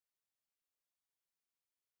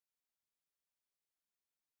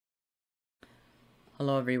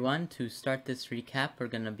Hello everyone. To start this recap, we're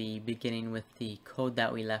going to be beginning with the code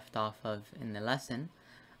that we left off of in the lesson.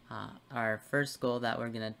 Our first goal that we're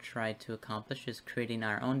going to try to accomplish is creating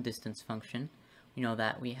our own distance function. We know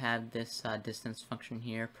that we have this distance function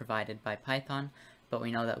here provided by Python, but we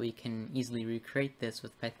know that we can easily recreate this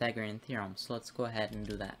with Pythagorean theorem. So let's go ahead and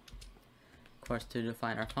do that. Of course, to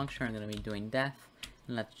define our function, we're going to be doing def,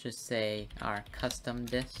 and let's just say our custom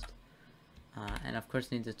dist. And of course,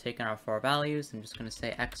 we need to take in our four values. I'm just going to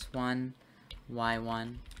say x1,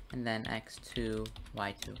 y1, and then x2,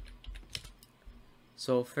 y2.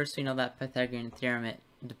 So first, we know that Pythagorean theorem, it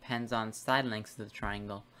depends on side lengths of the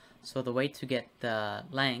triangle. So the way to get the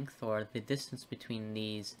length, or the distance between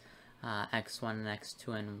these x1 and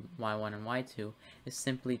x2 and y1 and y2, is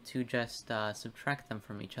simply to just subtract them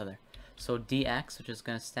from each other. So dx, which is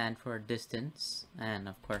going to stand for distance, and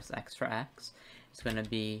of course x for x, is going to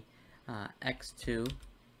be x2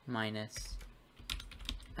 minus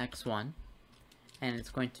x1, and it's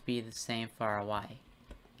going to be the same for our y.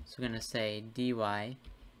 So we're going to say dy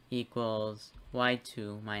equals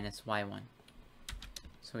y2 minus y1.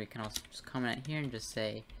 So we can also just comment here and just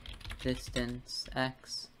say distance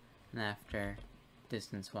x and after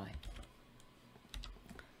distance y.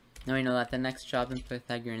 Now we know that the next job in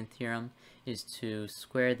Pythagorean theorem is to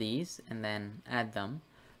square these and then add them.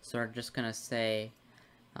 So we're just going to say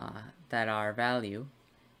that our value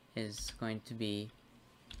is going to be,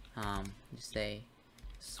 just say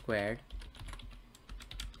squared,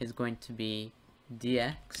 is going to be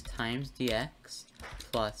dx times dx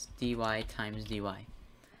plus dy times dy.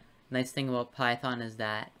 Nice thing about Python is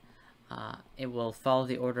that it will follow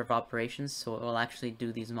the order of operations, so it will actually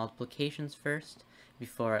do these multiplications first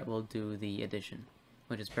before it will do the addition,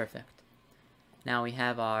 which is perfect. Now we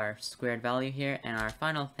have our squared value here, and our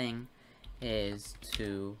final thing is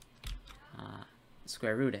to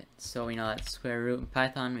square root it. So we know that square root in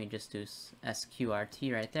Python, we just do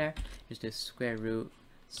sqrt right there, just do square root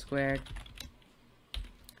squared.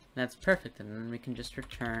 That's perfect, and then we can just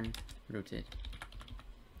return rooted.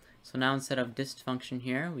 So now instead of dist function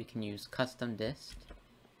here, we can use custom dist.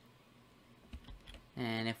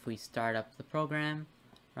 And if we start up the program,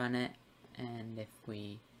 run it, and if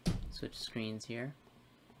we switch screens here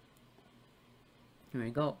we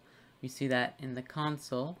go. We see that in the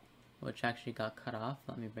console, which actually got cut off.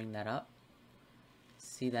 Let me bring that up.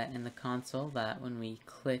 See that in the console that when we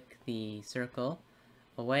click the circle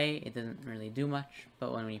away, it doesn't really do much,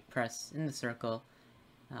 but when we press in the circle,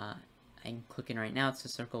 I'm clicking right now, it's the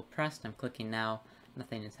circle pressed, I'm clicking now,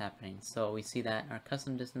 nothing is happening. So we see that our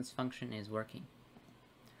custom distance function is working.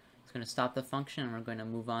 It's going to stop the function, and we're going to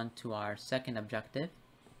move on to our second objective.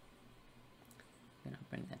 I'm going to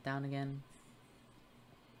bring that down again.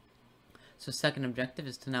 So second objective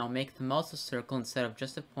is to now make the mouse a circle instead of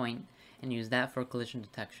just a point, and use that for collision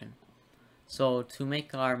detection. So to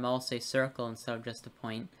make our mouse a circle instead of just a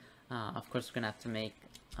point, of course we're going to have to make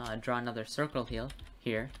draw another circle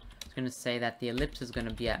here. It's going to say that the ellipse is going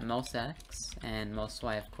to be at mouse x and mouse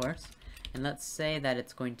y, of course, and let's say that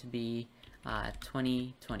it's going to be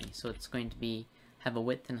 20, 20. So it's going to be have a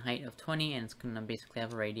width and height of 20, and it's going to basically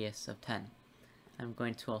have a radius of 10. I'm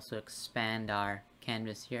going to also expand our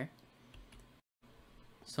canvas here.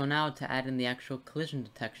 So now to add in the actual collision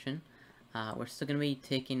detection, we're still going to be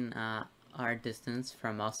taking our distance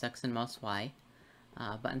from mouse x and mouse y,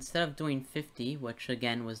 but instead of doing 50, which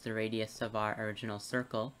again was the radius of our original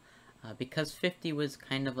circle, because 50 was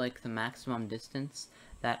kind of like the maximum distance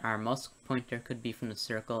that our mouse pointer could be from the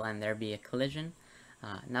circle and there be a collision,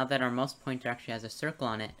 now that our mouse pointer actually has a circle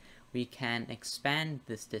on it, we can expand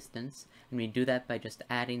this distance, and we do that by just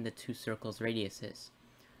adding the two circles' radiuses.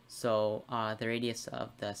 So the radius of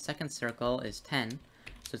the second circle is 10,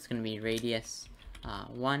 so it's going to be radius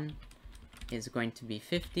 1 is going to be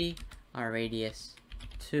 50, our radius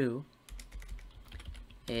 2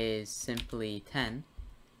 is simply 10.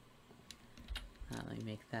 Let me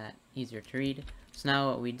make that easier to read. So now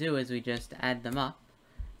what we do is we just add them up,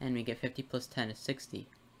 and we get 50 plus 10 is 60.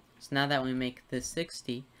 So now that we make this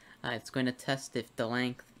 60, it's going to test if the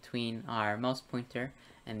length between our mouse pointer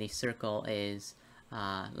and the circle is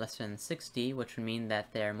less than 60, which would mean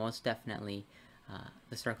that they're most definitely,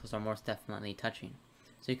 the circles are most definitely touching.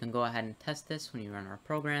 So you can go ahead and test this when you run our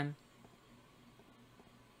program.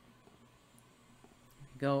 There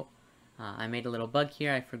we go. I made a little bug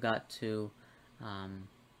here. I forgot to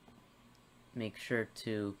make sure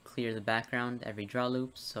to clear the background every draw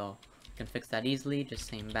loop, so you can fix that easily. Just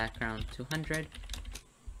saying background 200.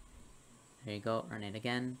 There you go. Run it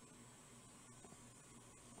again.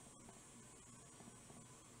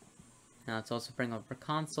 Now let's also bring up our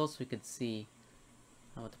console so we could see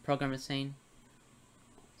what the program is saying.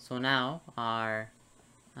 So now our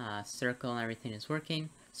circle and everything is working.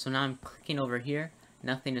 So now I'm clicking over here.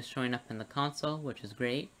 Nothing is showing up in the console, which is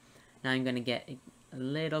great. Now I'm going to get a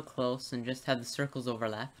little close and just have the circles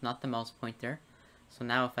overlap, not the mouse pointer. So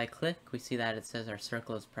now if I click, we see that it says our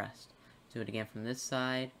circle is pressed. Do it again from this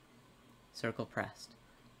side, circle pressed.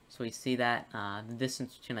 So we see that the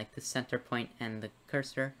distance between like the center point and the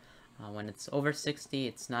cursor, when it's over 60,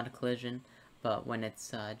 it's not a collision, but when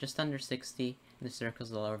it's just under 60, the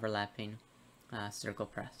circles are overlapping, circle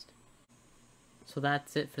pressed. So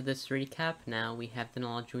that's it for this recap. Now we have the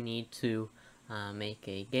knowledge we need to make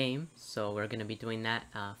a game, so we're going to be doing that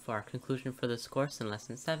for our conclusion for this course in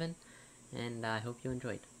lesson 7, and I hope you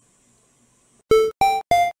enjoyed.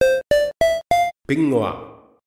 Bingoa.